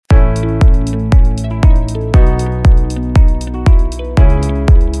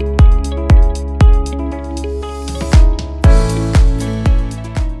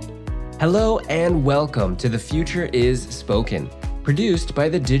and welcome to The Future is Spoken, produced by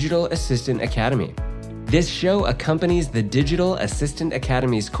the Digital Assistant Academy. This show accompanies the Digital Assistant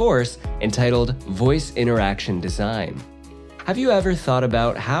Academy's course entitled Voice Interaction Design. Have you ever thought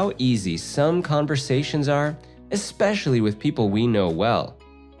about how easy some conversations are, especially with people we know well?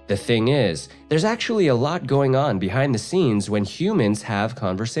 The thing is, there's actually a lot going on behind the scenes when humans have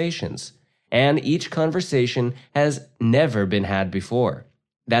conversations, and each conversation has never been had before.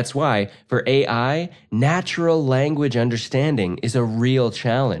 That's why, for AI, natural language understanding is a real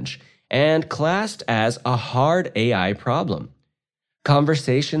challenge and classed as a hard AI problem.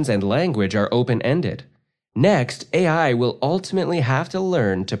 Conversations and language are open-ended. Next, AI will ultimately have to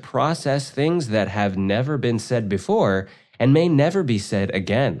learn to process things that have never been said before and may never be said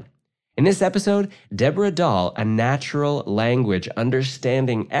again. In this episode, Deborah Dahl, a natural language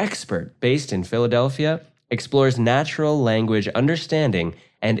understanding expert based in Philadelphia, explores natural language understanding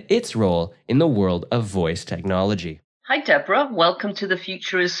and its role in the world of voice technology. Hi, Deborah. Welcome to The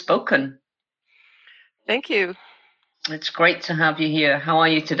Future is Spoken. Thank you. It's great to have you here. How are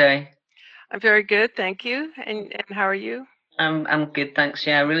you today? I'm very good, thank you. And how are you? I'm good, thanks.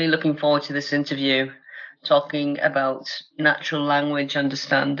 Yeah, really looking forward to this interview, talking about natural language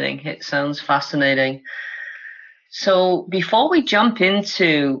understanding. It sounds fascinating. So before we jump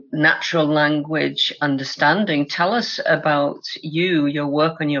into natural language understanding, tell us about you, your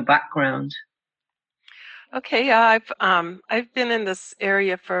work, and your background. Okay, yeah, I've been in this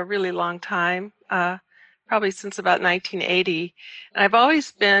area for a really long time, probably since about 1980. And I've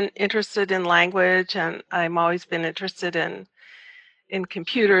always been interested in language, and I've always been interested in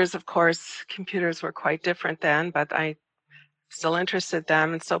computers. Of course, computers were quite different then, but I still interested in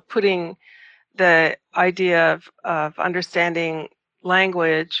them. And so putting the idea of understanding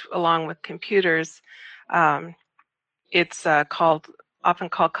language along with computers, it's often called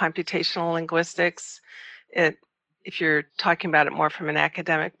computational linguistics. If you're talking about it more from an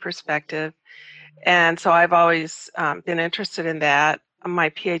academic perspective. And so I've always been interested in that. My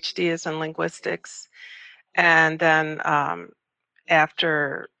PhD is in linguistics. And then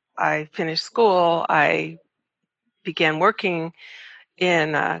after I finished school, I began working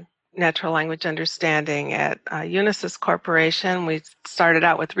in natural language understanding at Unisys Corporation. We started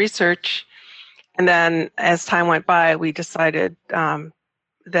out with research. And then as time went by, we decided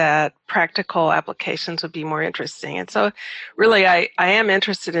that practical applications would be more interesting. And so really, I am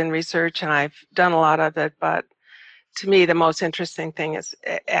interested in research, and I've done a lot of it, but to me, the most interesting thing is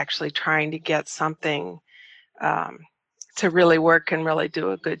actually trying to get something to really work and really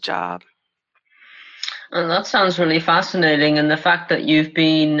do a good job. And that sounds really fascinating. And the fact that you've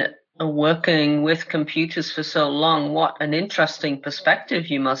been working with computers for so long, what an interesting perspective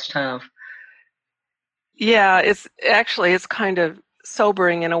you must have. Yeah, it's kind of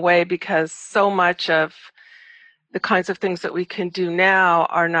sobering in a way, because so much of the kinds of things that we can do now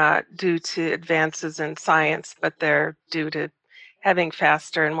are not due to advances in science, but they're due to having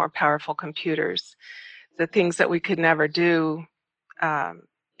faster and more powerful computers. The things that we could never do, in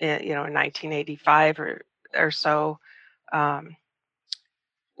 1985 or so,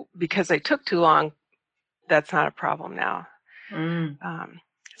 because they took too long, that's not a problem now.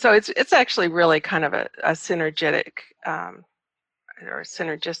 So it's actually really kind of a synergistic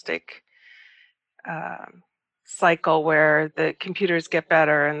cycle where the computers get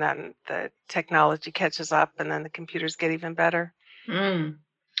better, and then the technology catches up, and then the computers get even better.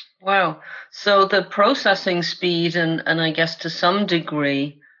 Wow. So the processing speed and I guess to some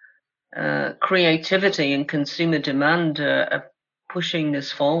degree creativity and consumer demand are pushing this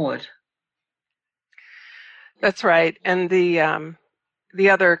forward. That's right. And the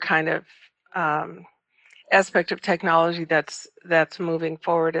other kind of aspect of technology that's moving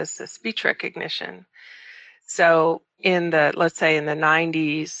forward is the speech recognition. So let's say in the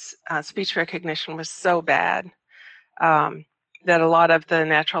 90s, speech recognition was so bad that a lot of the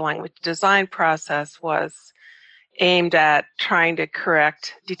natural language design process was aimed at trying to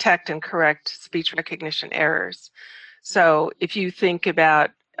detect and correct speech recognition errors. So if you think about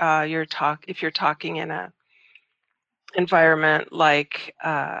if you're talking in a environment like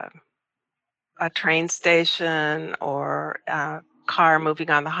a train station or a car moving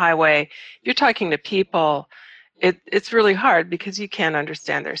on the highway, if you're talking to people, it's really hard because you can't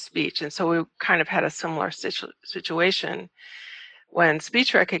understand their speech. And so we kind of had a similar situation when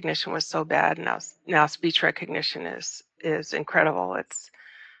speech recognition was so bad. Now speech recognition is incredible.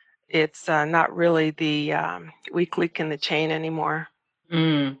 It's not really the weak link in the chain anymore.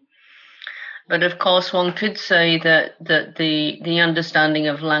 But of course, one could say that the understanding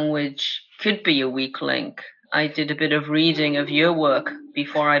of language could be a weak link. I did a bit of reading of your work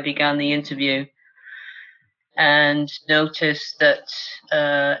before I began the interview and noticed that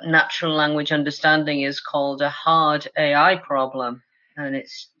natural language understanding is called a hard AI problem, and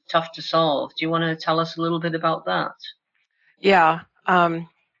it's tough to solve. Do you want to tell us a little bit about that? Yeah,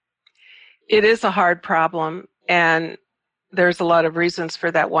 it is a hard problem, and there's a lot of reasons for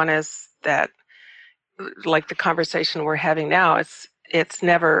that. One is that, like the conversation we're having now,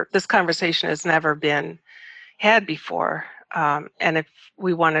 this conversation has never been had before, and if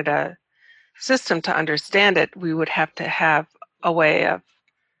we wanted a system to understand it, we would have to have a way of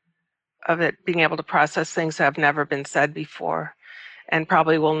it being able to process things that have never been said before and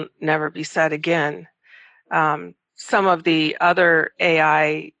probably will never be said again. Some of the other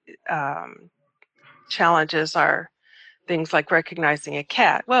AI challenges are things like recognizing a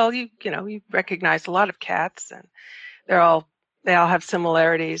cat. Well, you recognize a lot of cats, and they all have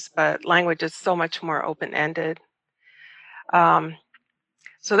similarities, but language is so much more open-ended.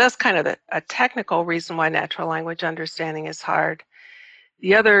 So that's kind of a technical reason why natural language understanding is hard.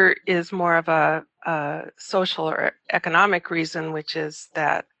 The other is more of a social or economic reason, which is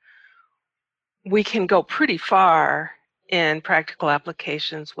that we can go pretty far in practical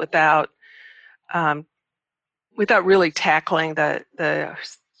applications without really tackling the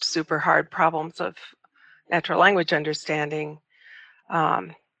super hard problems of natural language understanding.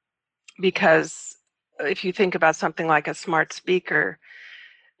 Because if you think about something like a smart speaker,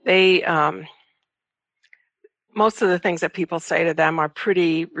 they most of the things that people say to them are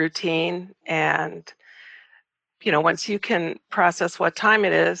pretty routine, and once you can process what time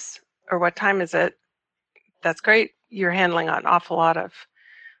it is or what time is it, that's great. You're handling an awful lot of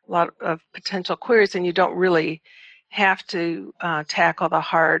potential queries, and you don't really have to tackle the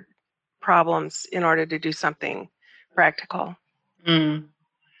hard problems in order to do something practical.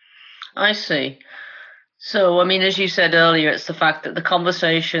 I see. So, I mean, as you said earlier, it's the fact that the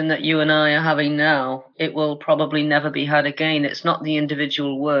conversation that you and I are having now, it will probably never be had again. It's not the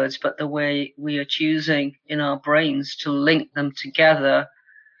individual words, but the way we are choosing in our brains to link them together.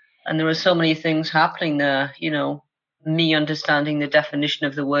 And there are so many things happening there, me understanding the definition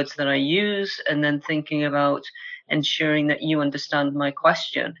of the words that I use and then thinking about ensuring that you understand my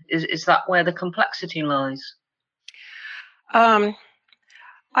question. Is that where the complexity lies?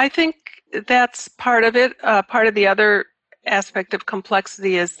 I think that's part of it. Part of the other aspect of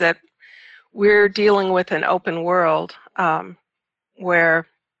complexity is that we're dealing with an open world where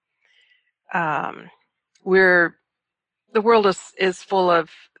the world is full of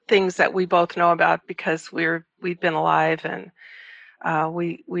things that we both know about because we've been alive, and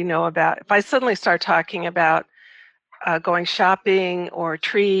we know about. If I suddenly start talking about going shopping or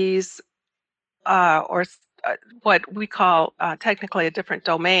trees or what we call technically a different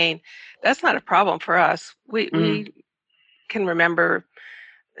domain, that's not a problem for us. We can remember,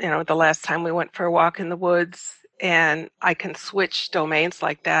 the last time we went for a walk in the woods, and I can switch domains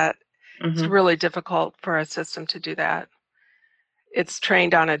like that. It's really difficult for a system to do that. It's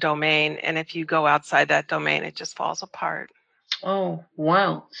trained on a domain, and if you go outside that domain, it just falls apart. Oh,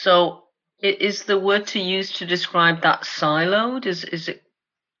 wow. So is the word to use to describe that siloed?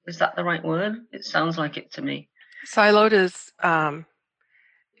 Is that the right word? It sounds like it to me. Siloed is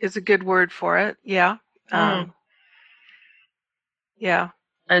a good word for it. Yeah. Yeah.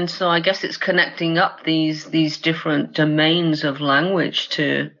 And so I guess it's connecting up these different domains of language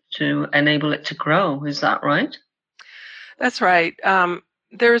to enable it to grow. Is that right? That's right.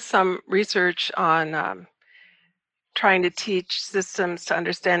 There's some research on trying to teach systems to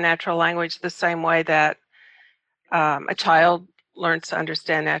understand natural language the same way that a child learns to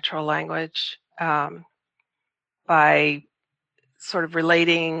understand natural language, by sort of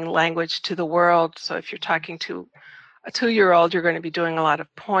relating language to the world. So if you're talking to a 2-year-old, you're going to be doing a lot of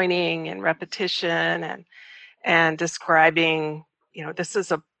pointing and repetition and describing, this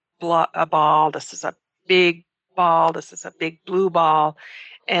is a ball, this is a big ball, this is a big blue ball.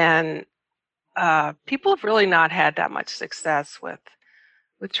 And people have really not had that much success with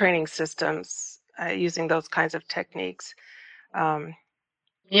training systems using those kinds of techniques.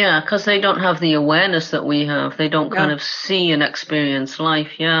 Yeah, because they don't have the awareness that we have. They don't kind of see and experience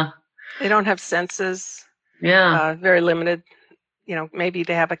life. Yeah. They don't have senses. Yeah. Very limited. Maybe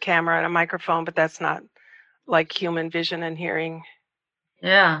they have a camera and a microphone, but that's not like human vision and hearing.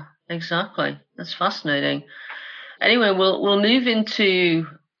 Yeah, exactly. That's fascinating. Anyway, we'll move into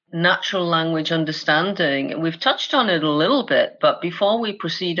natural language understanding. We've touched on it a little bit, but before we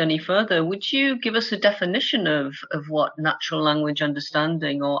proceed any further, would you give us a definition of what natural language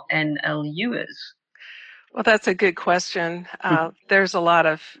understanding, or NLU, is? Well, that's a good question. There's a lot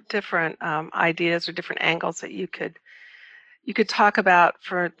of different ideas or different angles that you could you could talk about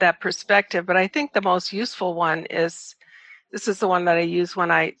for that perspective, but I think the most useful one is, this is the one that I use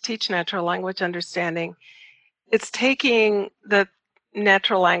when I teach natural language understanding. It's taking the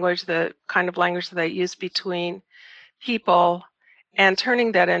natural language, the kind of language that I use between people, and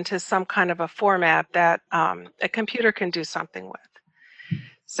turning that into some kind of a format that a computer can do something with.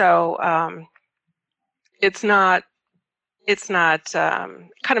 So it's not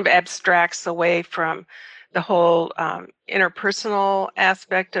kind of abstracts away from the whole interpersonal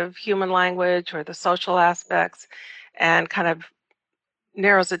aspect of human language or the social aspects, and kind of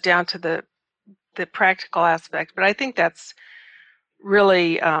narrows it down to the practical aspect. But I think that's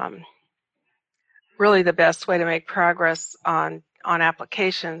really really the best way to make progress on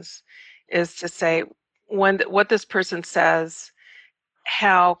applications, is to say, what this person says,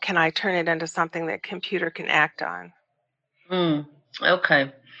 how can I turn it into something that computer can act on?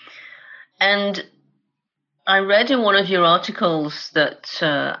 Okay. And I read in one of your articles that,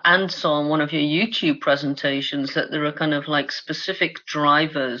 and saw in one of your YouTube presentations, that there are kind of like specific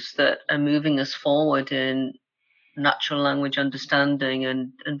drivers that are moving us forward in natural language understanding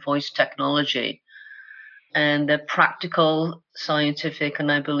and voice technology. And they're practical, scientific, and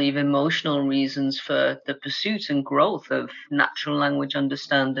I believe emotional reasons for the pursuit and growth of natural language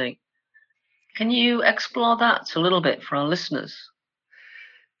understanding. Can you explore that a little bit for our listeners?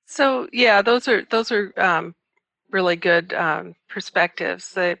 So yeah, those are really good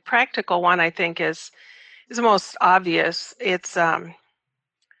perspectives. The practical one, I think, is the most obvious. It's how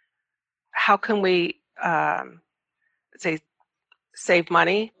can we say save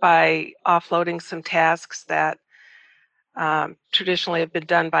money by offloading some tasks that traditionally have been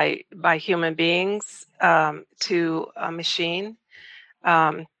done by human beings to a machine.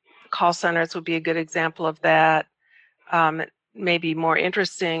 Call centers would be a good example of that. Maybe more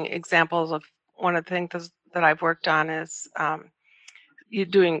interesting examples of one of the things that I've worked on is you're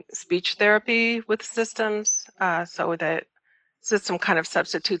doing speech therapy with systems. So the system kind of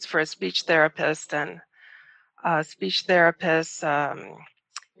substitutes for a speech therapist, and speech therapists,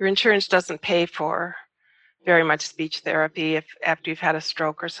 your insurance doesn't pay for very much speech therapy if after you've had a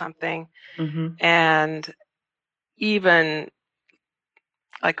stroke or something. Mm-hmm. And even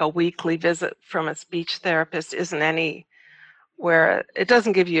like a weekly visit from a speech therapist isn't any where it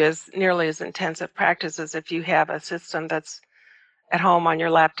doesn't give you as nearly as intensive practice as if you have a system that's at home on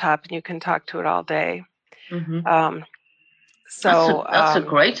your laptop and you can talk to it all day. Mm-hmm. So that's a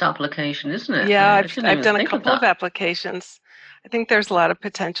great application, isn't it? Yeah, I didn't I've even done a think couple of applications. I think there's a lot of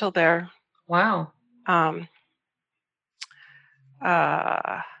potential there. Wow. The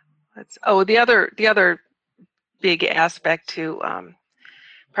other big aspect to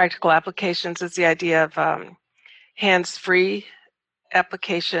practical applications is the idea of hands-free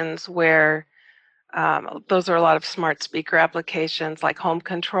applications, where those are a lot of smart speaker applications like home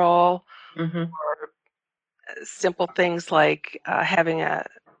control, or simple things like having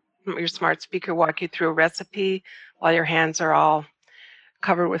your smart speaker walk you through a recipe while your hands are all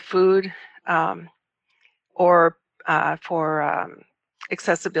covered with food, or for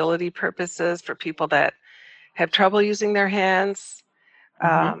accessibility purposes for people that have trouble using their hands.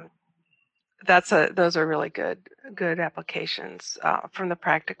 Those are really good applications from the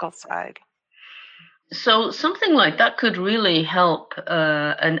practical side. So something like that could really help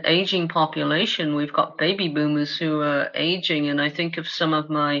an aging population. We've got baby boomers who are aging, and I think of some of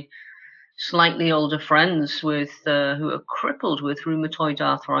my slightly older friends with who are crippled with rheumatoid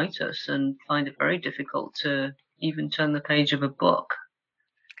arthritis and find it very difficult to even turn the page of a book.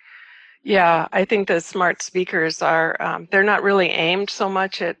 Yeah, I think the smart speakers are they're not really aimed so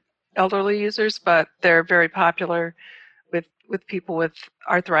much at elderly users, but they're very popular with people with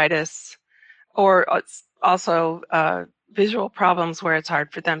arthritis, or also visual problems where it's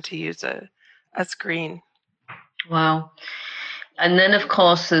hard for them to use a screen. Wow. And then, of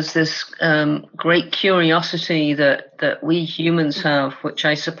course, there's this great curiosity that we humans have, which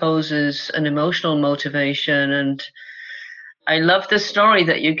I suppose is an emotional motivation. And I love the story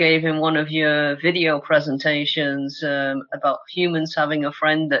that you gave in one of your video presentations about humans having a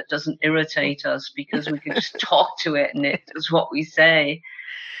friend that doesn't irritate us because we can just talk to it and it does what we say.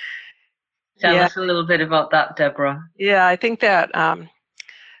 Tell us a little bit about that, Deborah. Yeah, I think that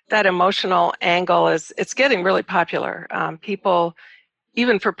that emotional angle it's getting really popular. People,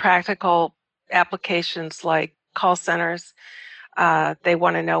 even for practical applications like call centers, they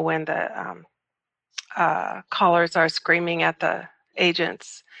want to know when the callers are screaming at the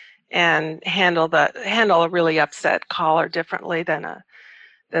agents, and handle a really upset caller differently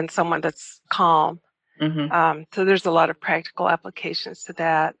than someone that's calm. So there's a lot of practical applications to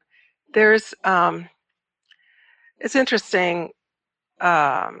that. There's it's interesting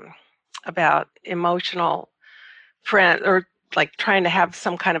about emotional friend, or like trying to have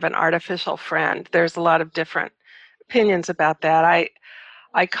some kind of an artificial friend. There's a lot of different opinions about that.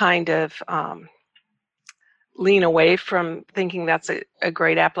 I kind of lean away from thinking that's a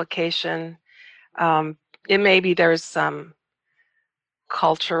great application. It may be there's some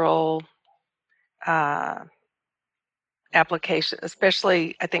cultural application,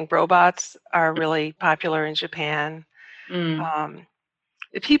 especially I think robots are really popular in Japan. Um,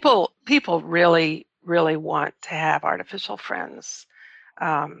 people really want to have artificial friends,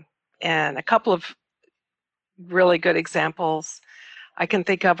 and a couple of really good examples I can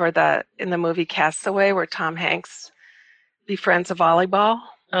think of are in the movie Castaway, where Tom Hanks befriends a volleyball.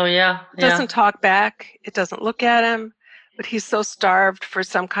 Oh yeah, It doesn't talk back. It doesn't look at him, but he's so starved for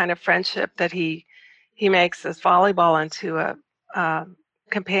some kind of friendship that he makes this volleyball into a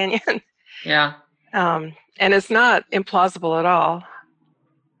companion. Yeah. And it's not implausible at all.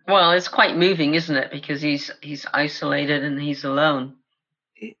 Well, it's quite moving, isn't it? Because he's isolated and he's alone.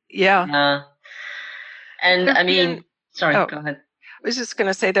 Yeah. And I mean, sorry, go ahead. I was just going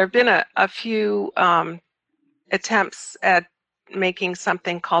to say there have been a few attempts at making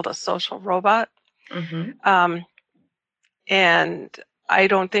something called a social robot. Mm-hmm. And I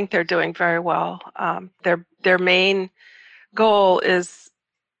don't think they're doing very well. Their main goal is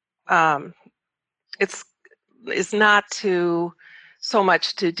it's not to so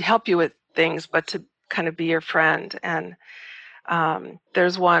much to help you with things, but to kind of be your friend. And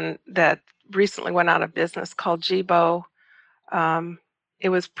there's one that recently went out of business called Jibo. It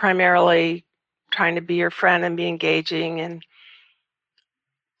was primarily trying to be your friend and be engaging and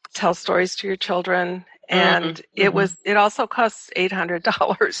tell stories to your children. And it also costs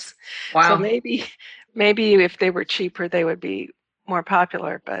 $800. Wow. So maybe if they were cheaper, they would be more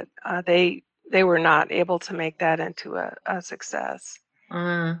popular. But they were not able to make that into a success.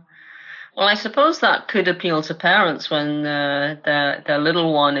 Well, I suppose that could appeal to parents when their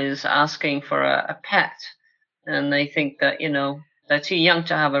little one is asking for a pet, and they think that they're too young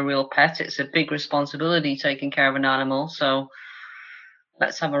to have a real pet. It's a big responsibility taking care of an animal, so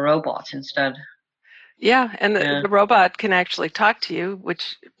let's have a robot instead. Yeah, and the robot can actually talk to you,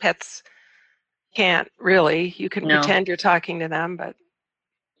 which pets can't really. You can pretend you're talking to them, but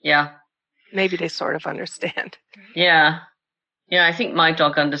maybe they sort of understand. Yeah, I think my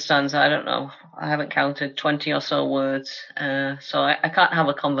dog understands. I don't know. I haven't counted 20 or so words, so I can't have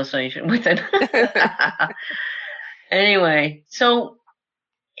a conversation with it. Anyway, so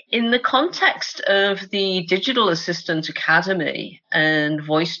in the context of the Digital Assistant Academy and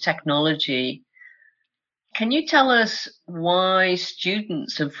voice technology, can you tell us why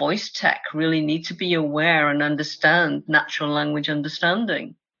students of voice tech really need to be aware and understand natural language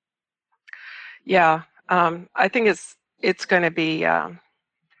understanding? Yeah, I think it's going to be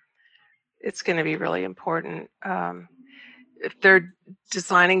really important. If they're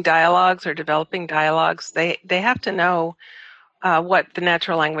designing dialogues or developing dialogues, they have to know what the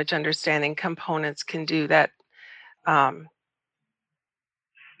natural language understanding components can do. They have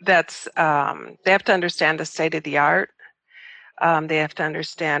to understand the state of the art. They have to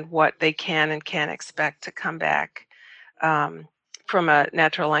understand what they can and can't expect to come back from a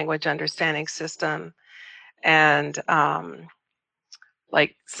natural language understanding system. And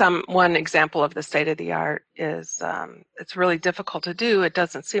one example of the state of the art is it's really difficult to do. It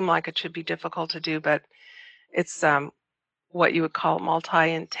doesn't seem like it should be difficult to do, but it's what you would call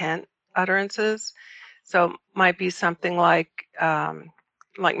multi-intent utterances. So might be something like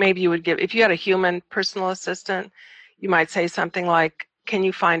maybe you would give, if you had a human personal assistant, you might say something like, can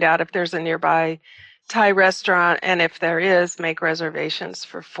you find out if there's a nearby Thai restaurant, and if there is, make reservations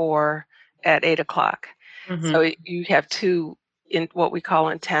for 4 at 8 o'clock. So you have two in what we call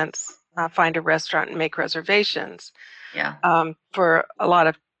intents, find a restaurant and make reservations. For a lot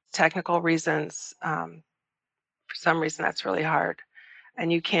of technical reasons, for some reason that's really hard,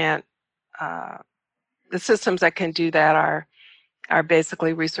 and you can't the systems that can do that are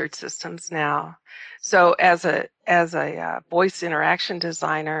basically research systems now. So as a voice interaction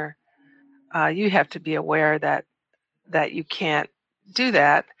designer, you have to be aware that you can't do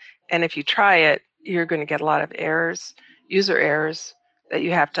that, and if you try it, you're going to get a lot of errors, user errors, that you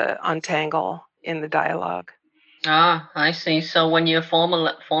have to untangle in the dialogue. I see. So when you're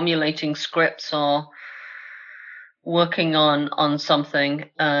formulating scripts or working on something,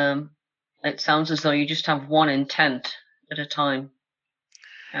 it sounds as though you just have one intent at a time.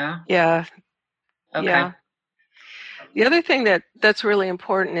 Yeah. Okay. Yeah. The other thing that's really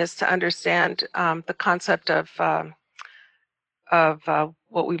important is to understand the concept of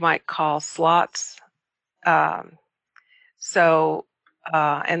what we might call slots. So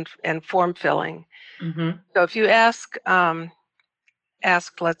and form filling. Mm-hmm. So if you ask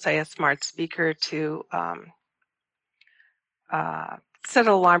let's say a smart speaker to set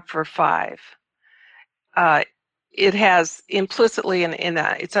an alarm for 5. It has implicitly in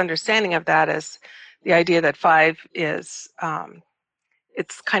its understanding of that is the idea that 5 is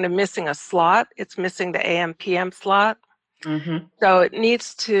it's kind of missing a slot. It's missing the AM PM slot. Mm-hmm. So it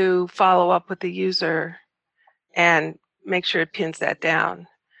needs to follow up with the user and make sure it pins that down,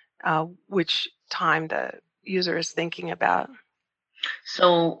 which time the user is thinking about.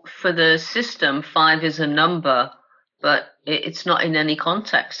 So for the system, 5 is a number, but it's not in any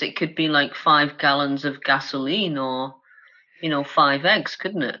context. It could be like 5 gallons of gasoline or, 5 eggs,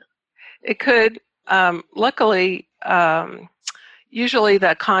 couldn't it? It could. Luckily, usually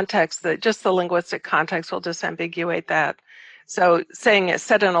the context, just the linguistic context will disambiguate that. So saying it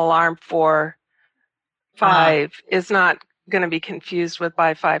set an alarm for 5 is not going to be confused with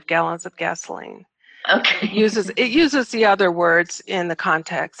buy 5 gallons of gasoline. Okay. It uses the other words in the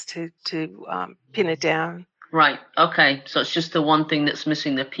context to pin it down. Right. Okay. So it's just the one thing that's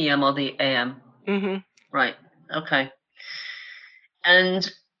missing, the PM or the AM. Mm-hmm. Right. Okay. And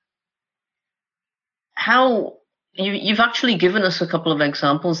how you've actually given us a couple of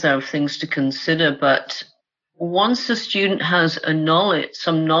examples there of things to consider, but once a student has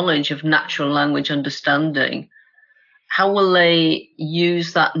some knowledge of natural language understanding, how will they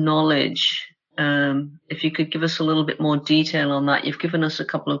use that knowledge? If you could give us a little bit more detail on that. You've given us a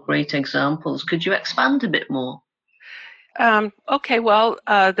couple of great examples. Could you expand a bit more? Okay, well,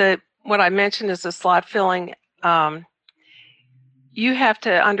 what I mentioned is the slot filling. You have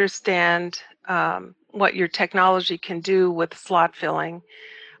to understand what your technology can do with slot filling.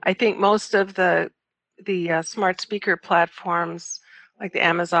 I think most of the smart speaker platforms, like the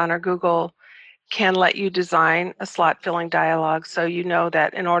Amazon or Google, can let you design a slot filling dialogue. So you know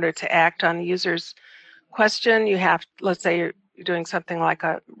that in order to act on the user's question, you have, let's say you're doing something like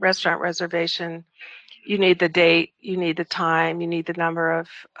a restaurant reservation, you need the date, you need the time, you need the number of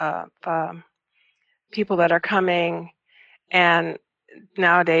people that are coming. And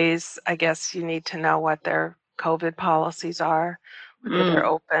nowadays, I guess you need to know what their COVID policies are, whether they're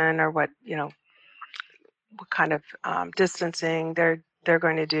open or what kind of distancing they're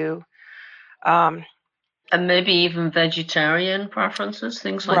going to do. And maybe even vegetarian preferences,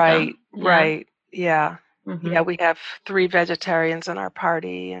 things like Right, that. right, yeah. Mm-hmm. Yeah, we have 3 vegetarians in our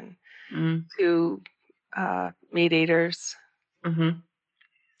party and 2 meat eaters. Mm-hmm.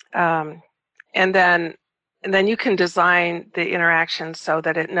 And then you can design the interaction so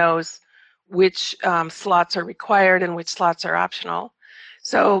that it knows which slots are required and which slots are optional.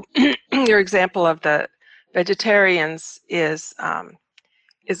 So your example of the vegetarians is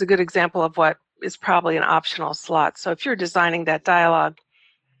a good example of what is probably an optional slot. So if you're designing that dialogue,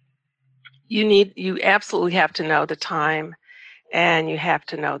 you absolutely have to know the time and you have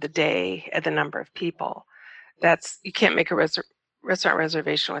to know the day and the number of people. You can't make a restaurant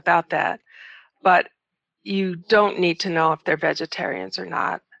reservation without that. But you don't need to know if they're vegetarians or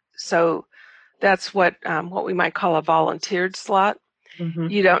not. So that's what we might call a volunteered slot.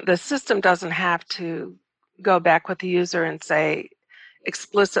 Mm-hmm. The system doesn't have to go back with the user and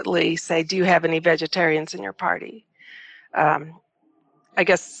explicitly say, do you have any vegetarians in your party? I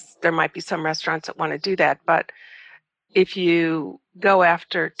guess there might be some restaurants that want to do that, but if you go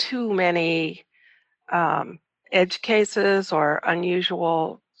after too many edge cases or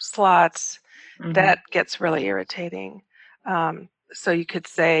unusual slots, that gets really irritating. So you could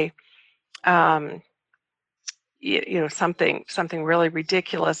say, something really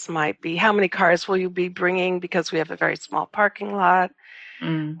ridiculous might be, how many cars will you be bringing? Because we have a very small parking lot.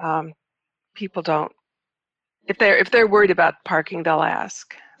 People don't. If they're worried about parking, they'll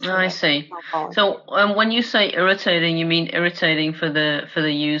ask. So I see. So when you say irritating, you mean irritating for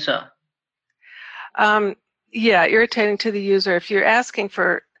the user? Yeah, irritating to the user. If you're asking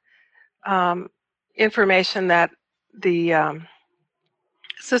for information that the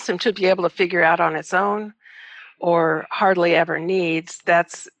system should be able to figure out on its own or hardly ever needs,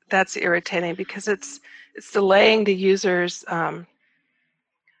 that's irritating because it's delaying the user's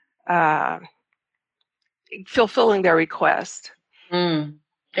fulfilling their request.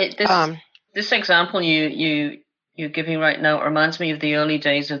 This example you're giving right now reminds me of the early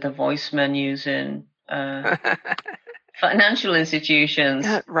days of the voice menus in financial institutions.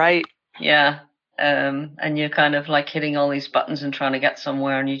 Right. Yeah. And you're kind of like hitting all these buttons and trying to get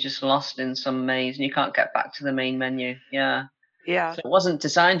somewhere, and you're just lost in some maze, and you can't get back to the main menu. Yeah. Yeah. So it wasn't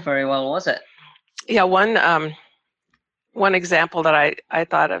designed very well, was it? Yeah. One example that I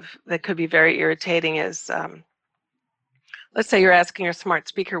thought of that could be very irritating is let's say you're asking your smart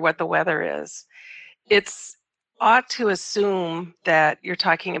speaker what the weather is. It's ought to assume that you're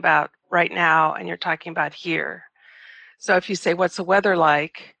talking about right now and you're talking about here. So if you say, what's the weather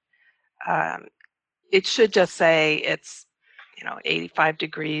like? It should just say it's, 85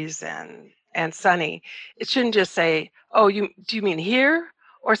 degrees and sunny. It shouldn't just say, do you mean here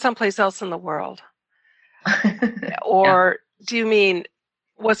or someplace else in the world? Or do you mean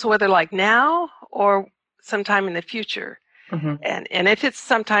what's the weather like now or sometime in the future? Mm-hmm. And if it's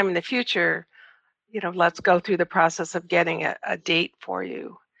sometime in the future, let's go through the process of getting a date for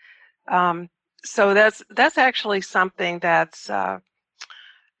you. So that's actually something that's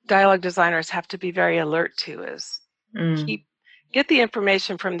dialogue designers have to be very alert to, is get the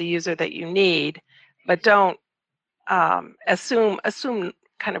information from the user that you need, but don't assume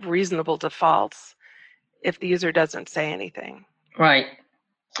kind of reasonable defaults if the user doesn't say anything. Right.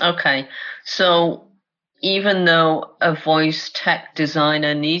 Okay. So even though a voice tech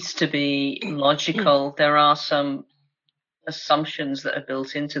designer needs to be logical, there are some assumptions that are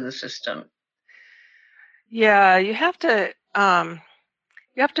built into the system. Yeah, you have to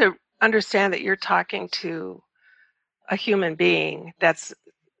understand that you're talking to a human being that's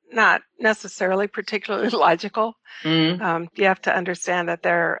not necessarily particularly logical. Mm. You have to understand that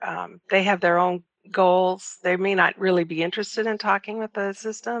they have their own goals. They may not really be interested in talking with the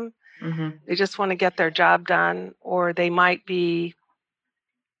system. Mm-hmm. They just want to get their job done, or they might be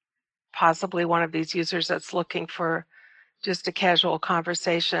possibly one of these users that's looking for just a casual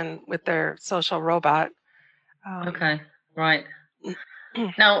conversation with their social robot. Okay, right.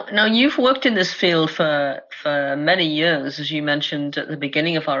 Now you've worked in this field for many years, as you mentioned at the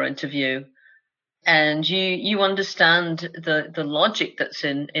beginning of our interview, and you understand the logic that's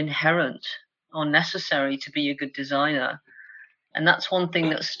inherent or necessary to be a good designer. And that's one thing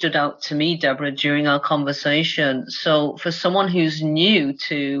that stood out to me, Deborah, during our conversation. So for someone who's new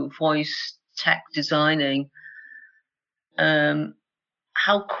to voice tech designing,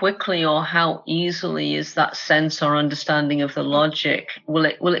 how quickly or how easily is that sense or understanding of the logic? Will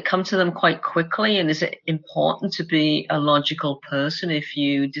it come to them quite quickly? And is it important to be a logical person if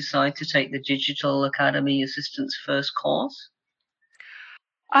you decide to take the Digital Academy Assistant's first course?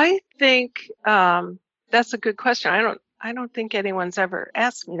 I think that's a good question. I don't think anyone's ever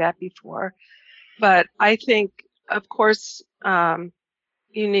asked me that before, but I think, of course, you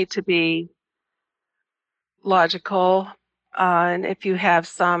need to be logical, and if you have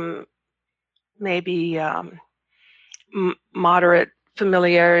some maybe moderate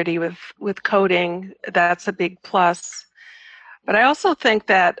familiarity with coding, that's a big plus. But I also think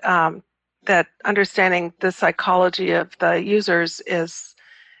that that understanding the psychology of the users is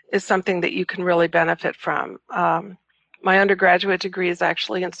something that you can really benefit from. My undergraduate degree is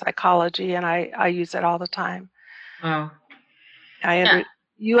actually in psychology, and I use it all the time. Wow. Sorry,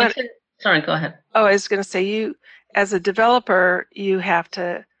 go ahead. Oh, I was going to say, you, as a developer, you have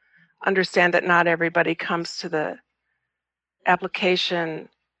to understand that not everybody comes to the application,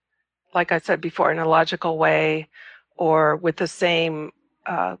 like I said before, in a logical way or with the same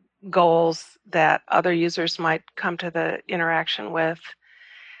goals that other users might come to the interaction with.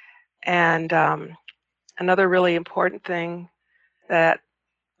 And another really important thing that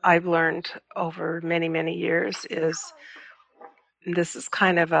I've learned over many, many years is, this is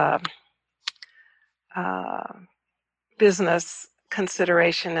kind of a business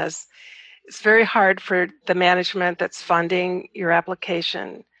consideration, is it's very hard for the management that's funding your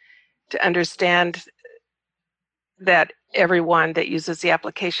application to understand that everyone that uses the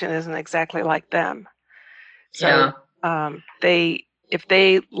application isn't exactly like them. So if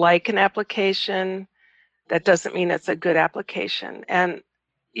they like an application, that doesn't mean it's a good application. And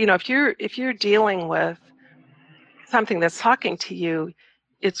if you're dealing with something that's talking to you,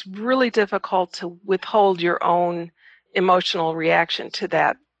 it's really difficult to withhold your own emotional reaction to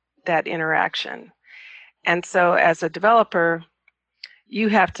that interaction. And so as a developer, you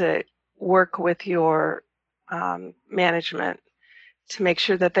have to work with your management to make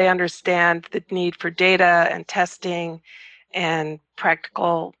sure that they understand the need for data and testing and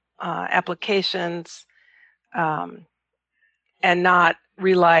practical applications, and not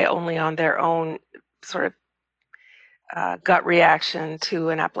rely only on their own sort of gut reaction to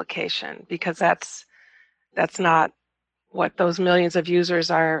an application, because that's not what those millions of users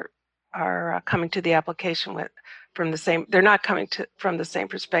are coming to the application with from the same. They're not coming from the same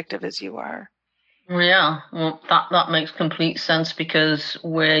perspective as you are. Yeah, well, that makes complete sense, because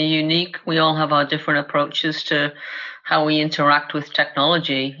we're unique. We all have our different approaches to how we interact with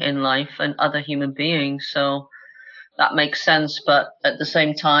technology in life and other human beings. So that makes sense. But at the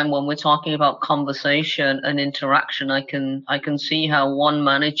same time, when we're talking about conversation and interaction, I can see how one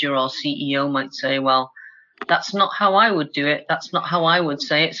manager or CEO might say, well, that's not how I would do it. That's not how I would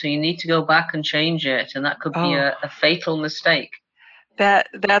say it. So you need to go back and change it. And that could be Oh, a fatal mistake.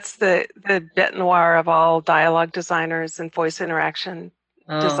 that's the bête noire of all dialogue designers and voice interaction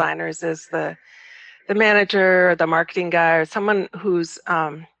Oh, designers is the manager or the marketing guy or someone who's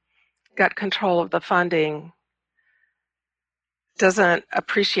got control of the funding doesn't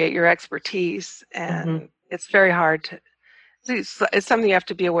appreciate your expertise, hmm and it's very hard to. It's something you have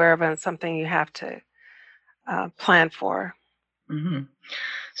to be aware of, and something you have to plan for. hmm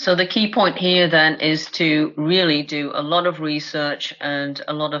So the key point here then is to really do a lot of research and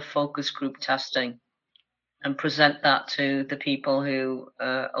a lot of focus group testing and present that to the people who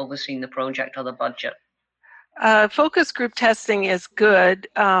overseen the project or the budget. Focus group testing is good.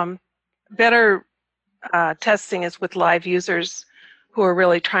 Better testing is with live users who are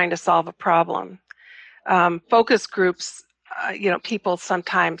really trying to solve a problem. Focus groups, people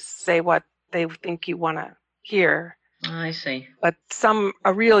sometimes say what they think you want to hear, I see. but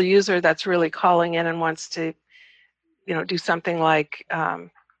a real user that's really calling in and wants to, do something like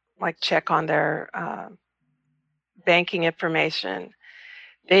check on their banking information,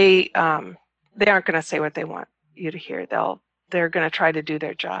 they aren't going to say what they want you to hear. They're going to try to do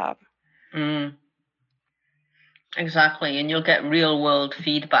their job. Mm, exactly. And you'll get real world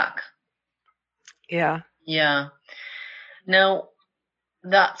feedback. Yeah. Yeah. Now,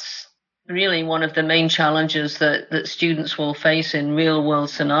 that's really one of the main challenges that students will face in real world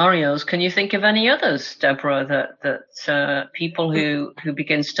scenarios. Can you think of any others, Deborah, that people who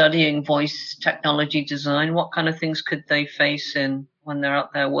begin studying voice technology design, what kind of things could they face in when they're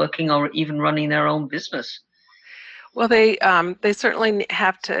out there working or even running their own business? Well, they certainly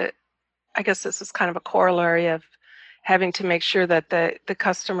have to. I guess this is kind of a corollary of having to make sure that the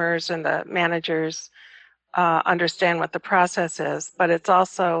customers and the managers understand what the process is. But it's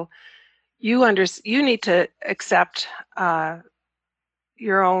also you need to accept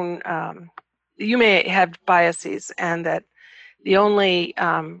your own. You may have biases, and that the only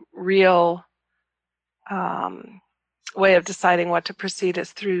real way of deciding what to proceed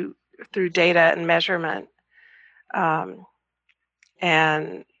is through data and measurement, um,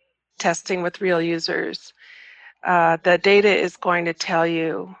 and testing with real users. The data is going to tell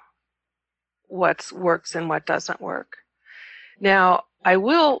you what works and what doesn't work. Now,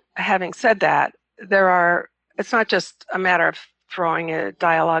 having said that, it's not just a matter of throwing a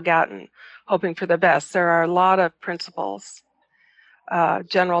dialogue out and hoping for the best. There are a lot of principles,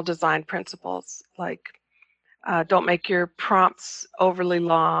 general design principles, like don't make your prompts overly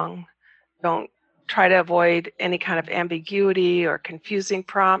long. Don't try to avoid any kind of ambiguity or confusing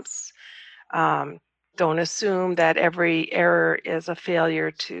prompts. Um, don't assume that every error is a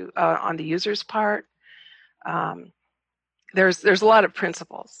failure on the user's part. Um, there's a lot of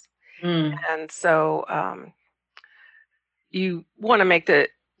principles, Mm. and so you want to make the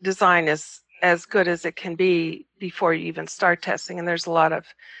design as good as it can be before you even start testing. And there's a lot of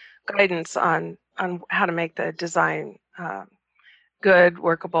guidance on how to make the design good,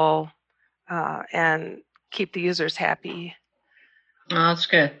 workable, and keep the users happy. Oh, that's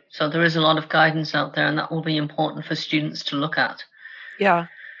good. So there is a lot of guidance out there, and that will be important for students to look at. Yeah.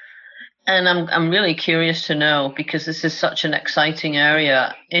 And I'm really curious to know, because this is such an exciting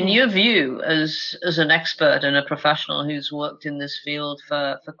area. In your view, as an expert and a professional who's worked in this field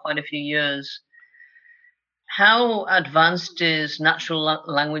for quite a few years, how advanced is natural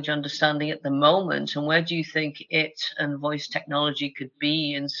language understanding at the moment, and where do you think it and voice technology could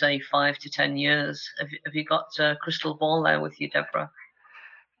be in, say, 5 to 10 years? Have you got a crystal ball there with you, Deborah?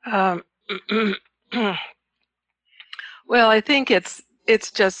 Um, well, I think it's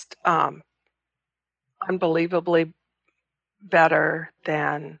just unbelievably better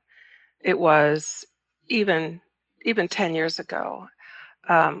than it was even 10 years ago,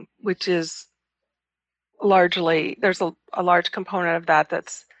 which is largely there's a large component of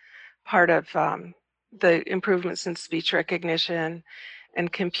that's part of the improvements in speech recognition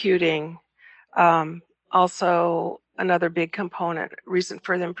and computing. Also, another big reason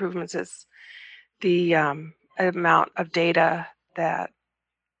for the improvements is the amount of data that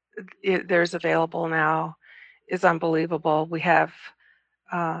there's available now is unbelievable. We have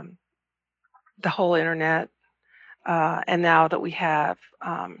um, the whole internet, and now that we have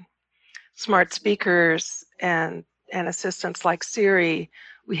smart speakers and assistants like Siri,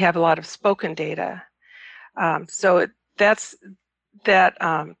 we have a lot of spoken data. So that's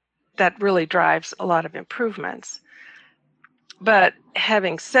that really drives a lot of improvements. But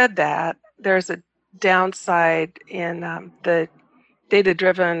having said that, there's downside in the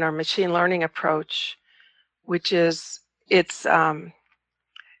data-driven or machine learning approach, which is you're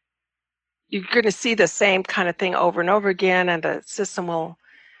going to see the same kind of thing over and over again, and the system will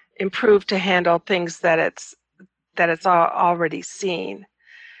improve to handle things that it's already seen.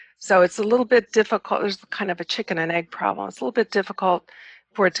 So it's a little bit difficult. There's kind of a chicken and egg problem. It's a little bit difficult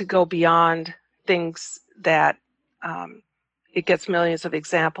for it to go beyond things that it gets millions of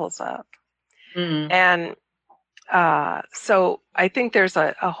examples of. And so I think there's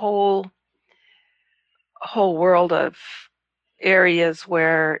a whole world of areas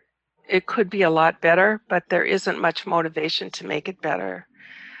where it could be a lot better, but there isn't much motivation to make it better.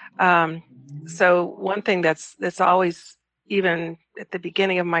 So one thing that's always, even at the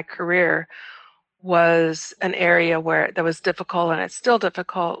beginning of my career, was an area that was difficult, and it's still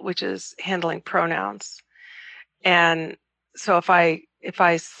difficult, which is handling pronouns. And so if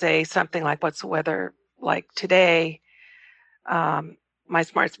I say something like, "What's the weather like today?" My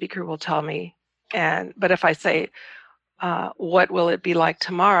smart speaker will tell me. But if I say, "What will it be like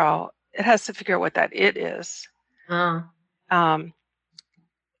tomorrow?" it has to figure out what that "it" is.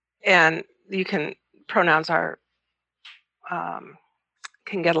 And pronouns are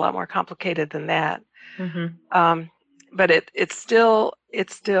can get a lot more complicated than that. But it's still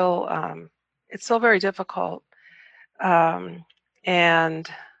very difficult. And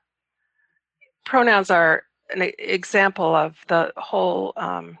pronouns are an example of the whole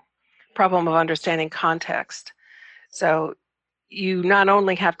problem of understanding context. So you not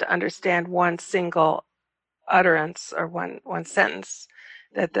only have to understand one single utterance or one sentence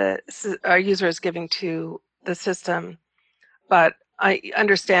that our user is giving to the system, but I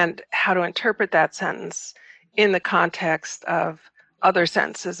understand how to interpret that sentence in the context of other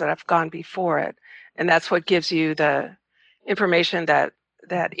sentences that have gone before it. And that's what gives you the information that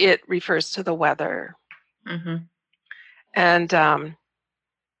it refers to the weather. And the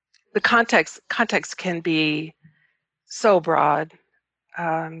context can be so broad.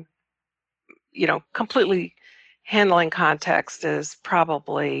 Completely handling context is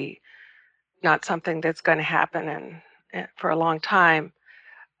probably not something that's going to happen for a long time.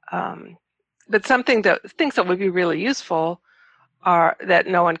 But things that would be really useful are that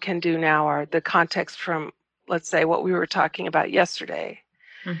no one can do now are the context from, let's say, what we were talking about yesterday.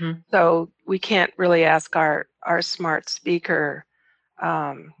 So we can't really ask our smart speaker,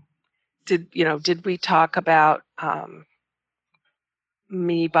 did we talk about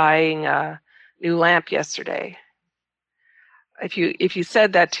me buying a new lamp yesterday? If you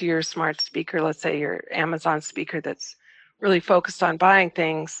said that to your smart speaker, let's say your Amazon speaker that's really focused on buying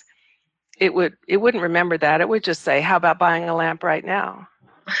things, it wouldn't remember that. It would just say, "How about buying a lamp right now?"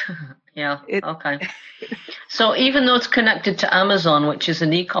 Okay. So even though it's connected to Amazon, which is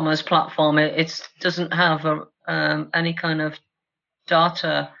an e-commerce platform, it doesn't have any kind of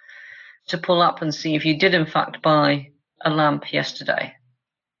data to pull up and see if you did in fact buy a lamp yesterday.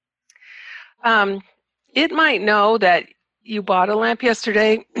 It might know that you bought a lamp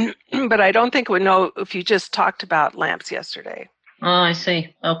yesterday, but I don't think it would know if you just talked about lamps yesterday. Oh, I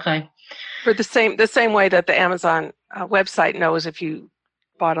see. Okay. For the same way that the Amazon website knows if you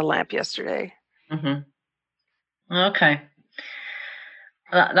bought a lamp yesterday. Okay.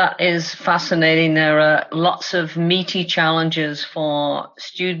 That is fascinating. There are lots of meaty challenges for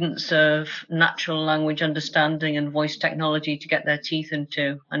students of natural language understanding and voice technology to get their teeth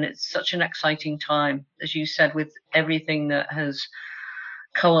into. And it's such an exciting time, as you said, with everything that has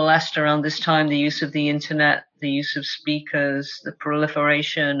coalesced around this time, the use of the internet, the use of speakers, the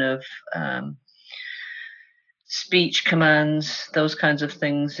proliferation of speech commands, those kinds of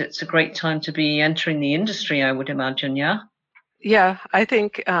things. It's a great time to be entering the industry, I would imagine, yeah? Yeah, I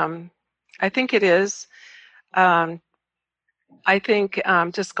think it is. I think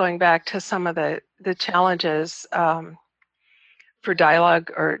just going back to some of the challenges for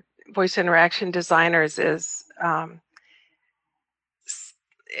dialogue or voice interaction designers is,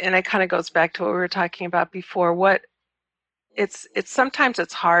 and it kind of goes back to what we were talking about before. Sometimes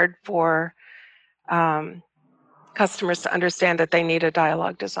it's hard for customers to understand that they need a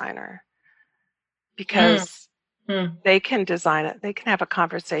dialogue designer, because they can design it. They can have a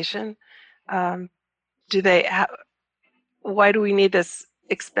conversation. Why do we need this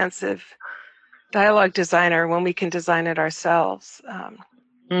expensive dialogue designer when we can design it ourselves?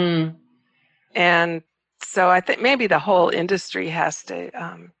 And so I think maybe the whole industry has to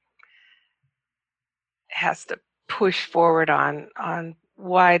push forward on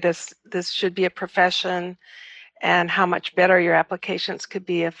why this should be a profession, and how much better your applications could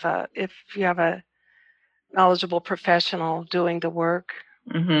be if you have a knowledgeable professional doing the work.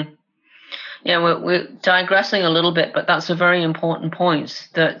 Yeah, we're digressing a little bit, but that's a very important point,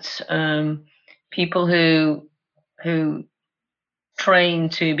 that people who train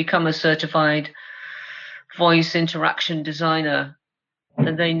to become a certified voice interaction designer,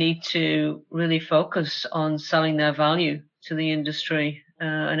 that they need to really focus on selling their value to the industry,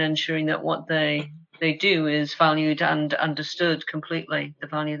 and ensuring that what they do is valued and understood completely, the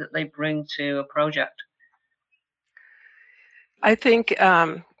value that they bring to a project. I think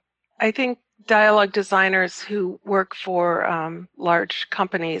dialogue designers who work for large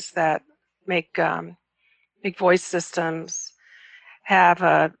companies that make voice systems have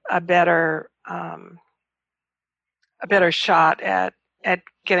a better shot at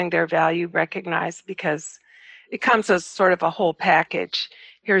getting their value recognized, because it comes as sort of a whole package.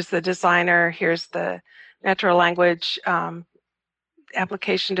 Here's the designer, here's the natural language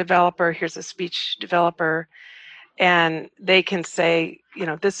application developer, here's a speech developer, and they can say,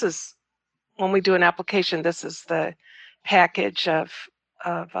 this is, when we do an application, this is the package of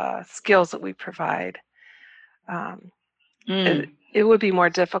skills that we provide. It would be more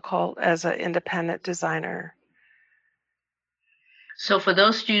difficult as an independent designer. So for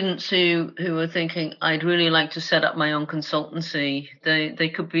those students who are thinking, I'd really like to set up my own consultancy, they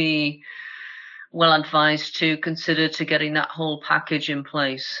could be well advised to consider to getting that whole package in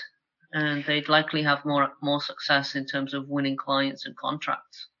place, and they'd likely have more success in terms of winning clients and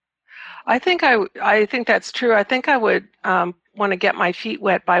contracts. I think that's true. I think I would want to get my feet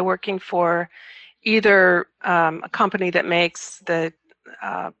wet by working for either a company that makes the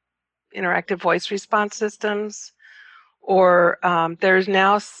interactive voice response systems, or there's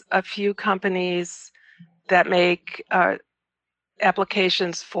now a few companies that make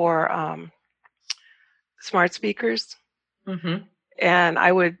applications for smart speakers. Mm-hmm. And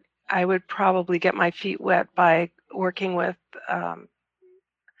I would probably get my feet wet by working with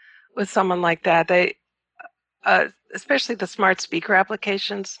someone like that. They especially the smart speaker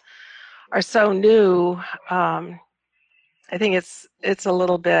applications are so new. I think it's a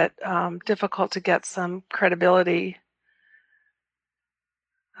little bit difficult to get some credibility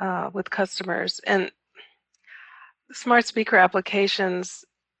with customers. And smart speaker applications,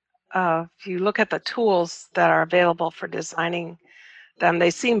 if you look at the tools that are available for designing them,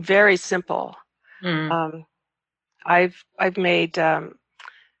 they seem very simple. I've made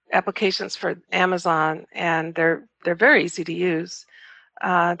applications for Amazon, and they're very easy to use.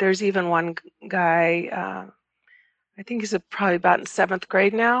 There's even one guy, I think he's probably about in 7th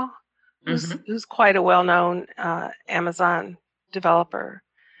grade now, who's quite a well-known Amazon developer.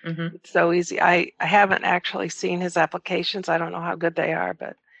 Mm-hmm. It's so easy. I haven't actually seen his applications. I don't know how good they are,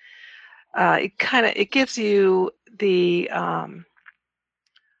 but it gives you the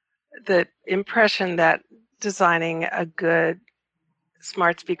impression that designing a good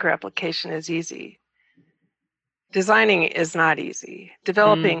smart speaker application is easy. Designing is not easy.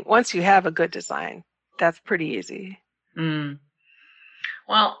 Developing, once you have a good design, that's pretty easy.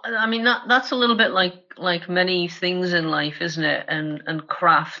 Well, I mean, that's a little bit like many things in life, isn't it? And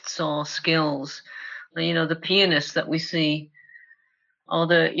crafts or skills. The pianist that we see, or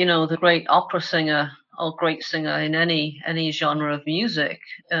the great opera singer or great singer in any genre of music,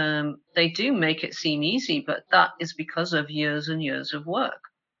 they do make it seem easy, but that is because of years and years of work.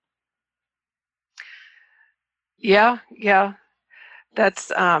 Yeah,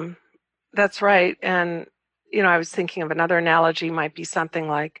 that's right. And I was thinking of another analogy. Might be something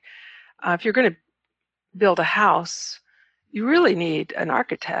like, if you're going to build a house, you really need an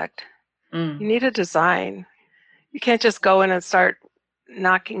architect. You need a design. You can't just go in and start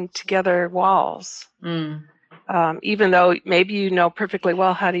knocking together walls. Even though maybe you know perfectly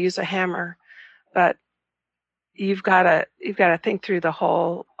well how to use a hammer, but you've got to think through the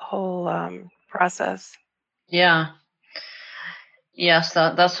whole process. Yeah. Yes,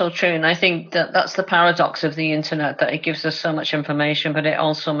 that's so true. And I think that's the paradox of the internet, that it gives us so much information, but it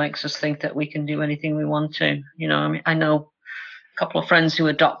also makes us think that we can do anything we want to. I mean, I know a couple of friends who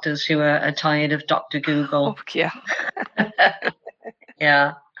are doctors who are tired of Dr. Google. Oh, yeah.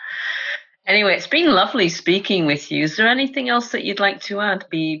 Yeah. Anyway, it's been lovely speaking with you. Is there anything else that you'd like to add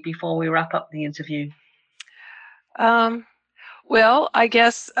before we wrap up the interview? Well, I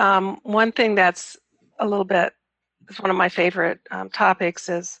guess one thing that's a little bit, is one of my favorite topics,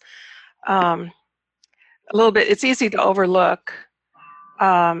 is a little bit, it's easy to overlook,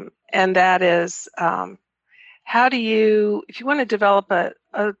 and that is, how do you, if you want to develop a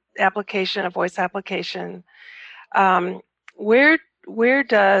application, a voice application, where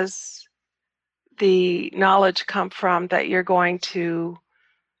does the knowledge come from that you're going to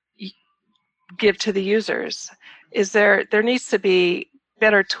give to the users? There needs to be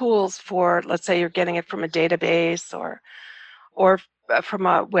better tools for, let's say you're getting it from a database or from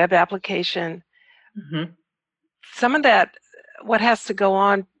a web application. Mm-hmm. Some of that, what has to go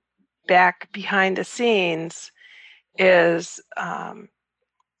on back behind the scenes is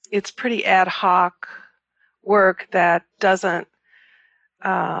it's pretty ad hoc work that doesn't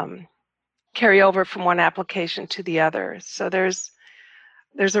carry over from one application to the other. So there's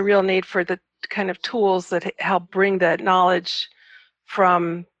a real need for the kind of tools that help bring that knowledge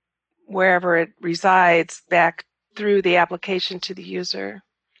from wherever it resides back through the application to the user.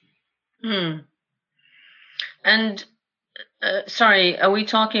 And sorry, are we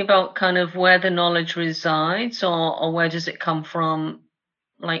talking about kind of where the knowledge resides, or where does it come from,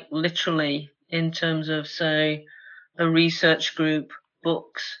 like literally in terms of, say, a research group,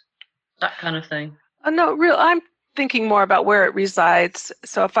 books, that kind of thing? No, I'm thinking more about where it resides.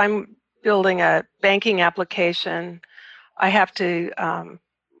 So if I'm building a banking application, I have to I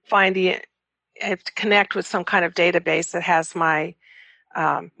have to connect with some kind of database that has my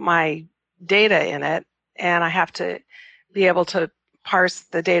my data in it, and I have to be able to parse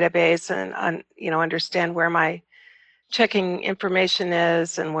the database and understand where my checking information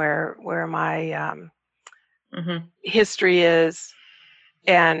is and where my history is,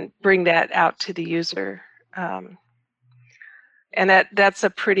 and bring that out to the user. And that's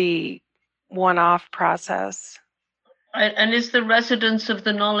a pretty one-off process. And is the residence of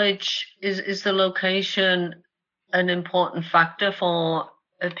the knowledge, is the location an important factor for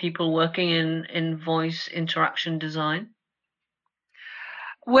people working in voice interaction design?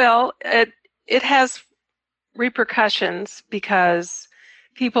 Well, it has repercussions because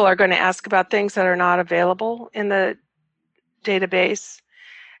people are going to ask about things that are not available in the database.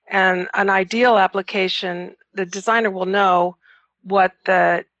 And an ideal application, the designer will know what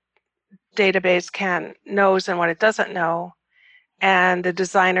the database knows and what it doesn't know. And the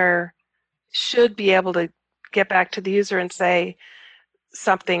designer should be able to get back to the user and say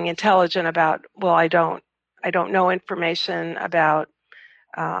something intelligent about, well, I don't know information about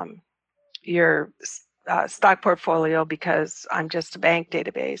your stock portfolio because I'm just a bank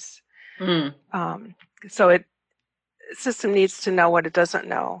database. So the system needs to know what it doesn't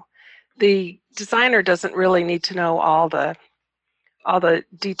know. The designer doesn't really need to know all the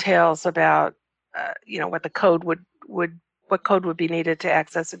details about what the code what code would be needed to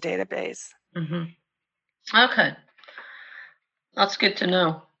access a database. Okay, that's good to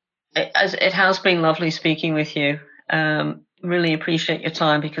know. It has been lovely speaking with you. Really appreciate your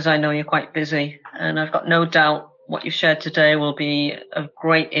time because I know you're quite busy, and I've got no doubt what you've shared today will be of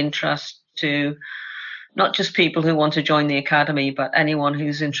great interest to not just people who want to join the Academy, but anyone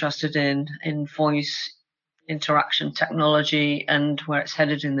who's interested in voice interaction technology and where it's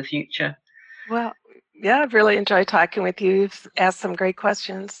headed in the future. Well, yeah, I've really enjoyed talking with you. You've asked some great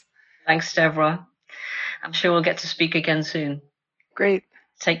questions. Thanks, Deborah. I'm sure we'll get to speak again soon. Great.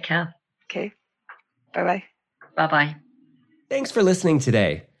 Take care. Okay. Bye-bye. Bye-bye. Thanks for listening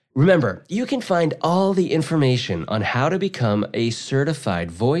today. Remember, you can find all the information on how to become a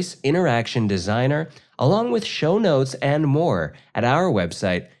certified voice interaction designer, along with show notes and more at our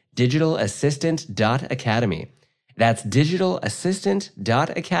website, digitalassistant.academy. That's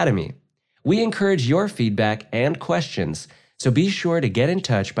digitalassistant.academy. We encourage your feedback and questions, so be sure to get in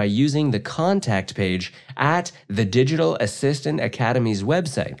touch by using the contact page at the Digital Assistant Academy's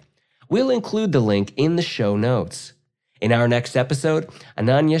website. We'll include the link in the show notes. In our next episode,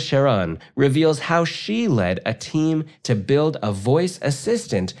 Ananya Sharan reveals how she led a team to build a voice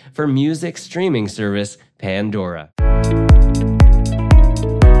assistant for music streaming service Pandora.